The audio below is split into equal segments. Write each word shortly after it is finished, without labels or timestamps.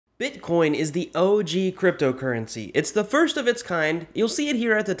Bitcoin is the OG cryptocurrency. It's the first of its kind. You'll see it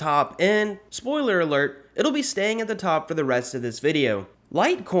here at the top, and spoiler alert, it'll be staying at the top for the rest of this video.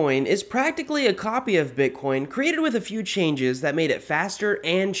 Litecoin is practically a copy of Bitcoin, created with a few changes that made it faster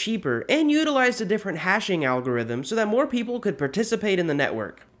and cheaper, and utilized a different hashing algorithm so that more people could participate in the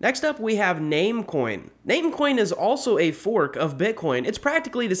network. Next up, we have Namecoin. Namecoin is also a fork of Bitcoin. It's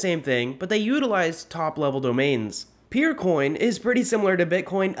practically the same thing, but they utilize top-level domains. Peercoin is pretty similar to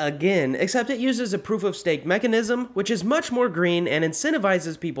Bitcoin again, except it uses a proof-of-stake mechanism, which is much more green and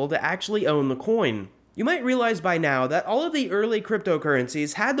incentivizes people to actually own the coin. You might realize by now that all of the early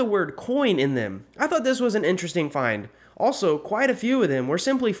cryptocurrencies had the word coin in them. I thought this was an interesting find. Also, quite a few of them were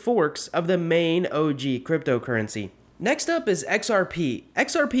simply forks of the main OG cryptocurrency. Next up is XRP.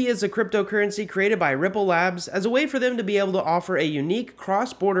 XRP is a cryptocurrency created by Ripple Labs as a way for them to be able to offer a unique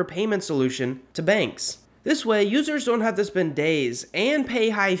cross-border payment solution to banks. This way, users don't have to spend days and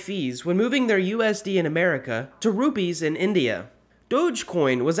pay high fees when moving their USD in America to rupees in India.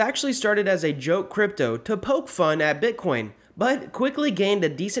 Dogecoin was actually started as a joke crypto to poke fun at Bitcoin, but quickly gained a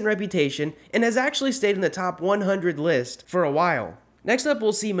decent reputation and has actually stayed in the top 100 list for a while. Next up,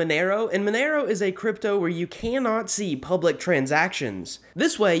 we'll see Monero, and Monero is a crypto where you cannot see public transactions.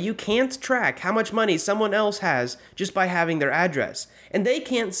 This way, you can't track how much money someone else has just by having their address, and they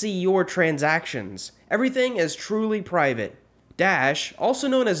can't see your transactions. Everything is truly private. Dash, also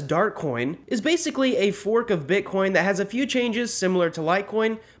known as Darkcoin, is basically a fork of Bitcoin that has a few changes similar to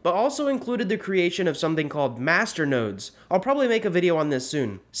Litecoin, but also included the creation of something called masternodes. I'll probably make a video on this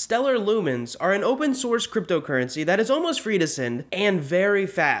soon. Stellar Lumens are an open source cryptocurrency that is almost free to send and very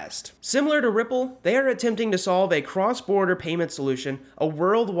fast. Similar to Ripple, they are attempting to solve a cross-border payment solution, a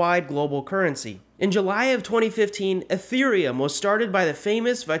worldwide global currency. In July of 2015, Ethereum was started by the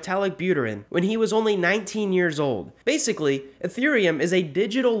famous Vitalik Buterin when he was only 19 years old. Basically, Ethereum is a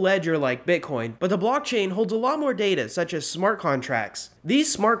digital ledger like Bitcoin, but the blockchain holds a lot more data, such as smart contracts.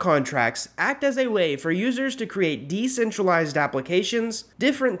 These smart contracts act as a way for users to create decentralized applications,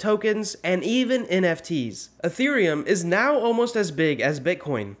 different tokens, and even NFTs. Ethereum is now almost as big as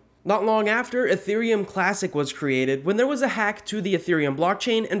Bitcoin. Not long after, Ethereum Classic was created when there was a hack to the Ethereum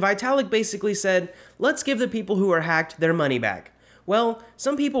blockchain, and Vitalik basically said, let's give the people who are hacked their money back. Well,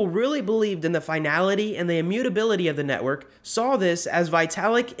 some people really believed in the finality and the immutability of the network, saw this as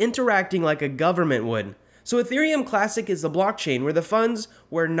Vitalik interacting like a government would. So Ethereum Classic is the blockchain where the funds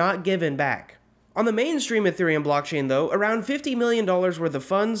were not given back. On the mainstream Ethereum blockchain though, around $50 million worth of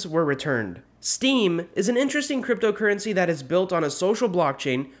funds were returned. Steem is an interesting cryptocurrency that is built on a social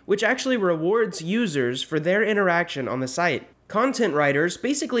blockchain which actually rewards users for their interaction on the site. Content writers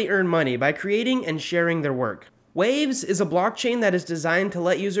basically earn money by creating and sharing their work. Waves is a blockchain that is designed to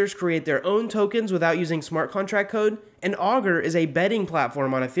let users create their own tokens without using smart contract code, and Augur is a betting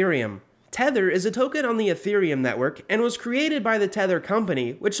platform on Ethereum. Tether is a token on the Ethereum network and was created by the Tether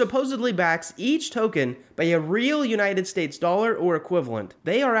company, which supposedly backs each token by a real United States dollar or equivalent.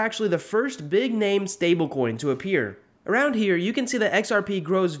 They are actually the first big name stablecoin to appear. Around here, you can see that XRP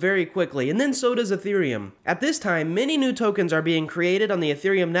grows very quickly, and then so does Ethereum. At this time, many new tokens are being created on the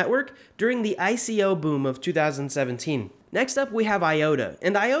Ethereum network during the ICO boom of 2017. Next up, we have Iota,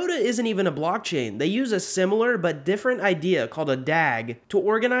 and Iota isn't even a blockchain. They use a similar but different idea called a DAG to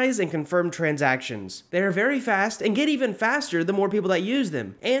organize and confirm transactions. They are very fast and get even faster the more people that use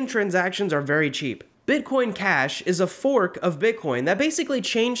them, and transactions are very cheap. Bitcoin Cash is a fork of Bitcoin that basically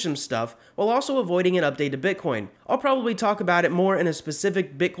changed some stuff while also avoiding an update to Bitcoin. I'll probably talk about it more in a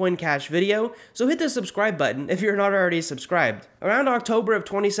specific Bitcoin Cash video, so hit the subscribe button if you're not already subscribed. Around October of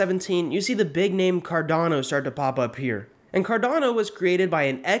 2017, you see the big name Cardano start to pop up here. And Cardano was created by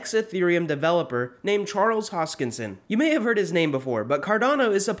an ex-Ethereum developer named Charles Hoskinson. You may have heard his name before, but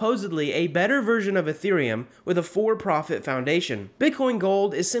Cardano is supposedly a better version of Ethereum with a for-profit foundation. Bitcoin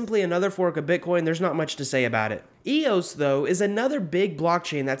Gold is simply another fork of Bitcoin. There's not much to say about it. EOS, though, is another big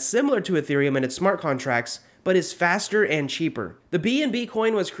blockchain that's similar to Ethereum in its smart contracts, but is faster and cheaper. The BNB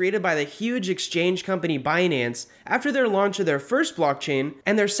coin was created by the huge exchange company Binance after their launch of their first blockchain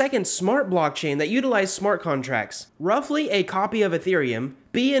and their second smart blockchain that utilized smart contracts. Roughly a copy of Ethereum,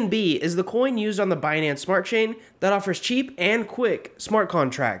 BNB is the coin used on the Binance smart chain that offers cheap and quick smart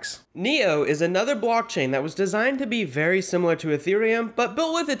contracts. Neo is another blockchain that was designed to be very similar to Ethereum, but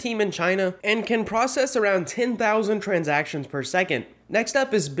built with a team in China and can process around 10,000 transactions per second. Next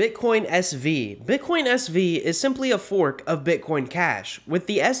up is Bitcoin SV. Bitcoin SV is simply a fork of Bitcoin Cash, with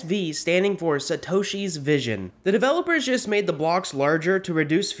the SV standing for Satoshi's Vision. The developers just made the blocks larger to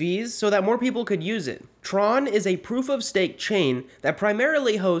reduce fees so that more people could use it. Tron is a proof-of-stake chain that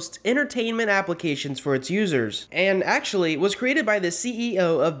primarily hosts entertainment applications for its users, and actually was created by the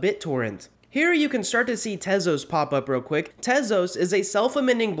CEO of BitTorrent. Here you can start to see Tezos pop up real quick. Tezos is a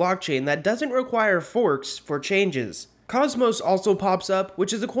self-amending blockchain that doesn't require forks for changes. Cosmos also pops up,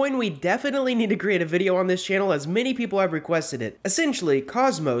 which is a coin we definitely need to create a video on this channel as many people have requested it. Essentially,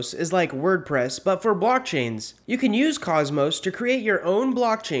 Cosmos is like WordPress, but for blockchains. You can use Cosmos to create your own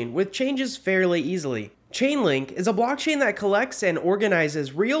blockchain with changes fairly easily. Chainlink is a blockchain that collects and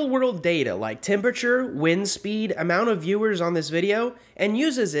organizes real-world data like temperature, wind speed, amount of viewers on this video, and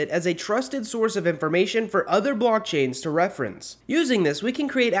uses it as a trusted source of information for other blockchains to reference. Using this, we can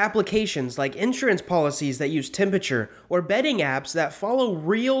create applications like insurance policies that use temperature, or betting apps that follow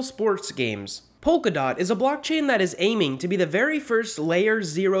real sports games. Polka Dot is a blockchain that is aiming to be the very first Layer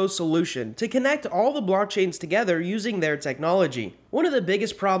 0 solution to connect all the blockchains together using their technology. One of the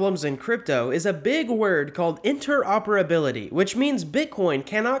biggest problems in crypto is a big word called interoperability, which means Bitcoin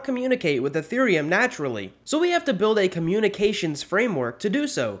cannot communicate with Ethereum naturally. So we have to build a communications framework to do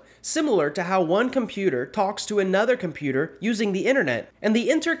so, similar to how one computer talks to another computer using the internet, and the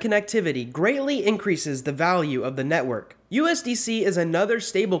interconnectivity greatly increases the value of the network. USDC is another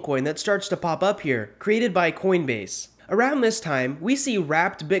stablecoin that starts to pop up here, created by Coinbase. Around this time, we see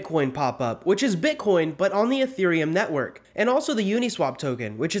Wrapped Bitcoin pop up, which is Bitcoin but on the Ethereum network, and also the Uniswap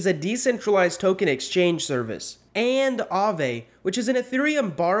token, which is a decentralized token exchange service, and Aave, which is an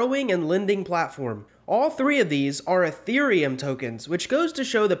Ethereum borrowing and lending platform. All three of these are Ethereum tokens, which goes to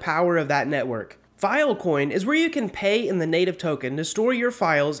show the power of that network. Filecoin is where you can pay in the native token to store your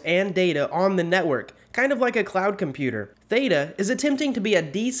files and data on the network, kind of like a cloud computer. Theta is attempting to be a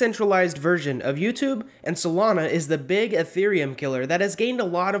decentralized version of YouTube, and Solana is the big Ethereum killer that has gained a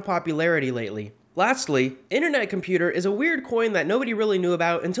lot of popularity lately. Lastly, Internet Computer is a weird coin that nobody really knew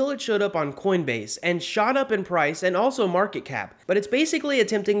about until it showed up on Coinbase and shot up in price and also Marketcap, but it's basically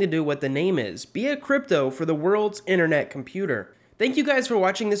attempting to do what the name is, be a crypto for the world's internet computer. Thank you guys for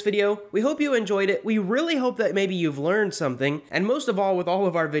watching this video. We hope you enjoyed it. We really hope that maybe you've learned something, and most of all with all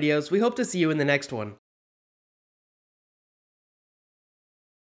of our videos, we hope to see you in the next one.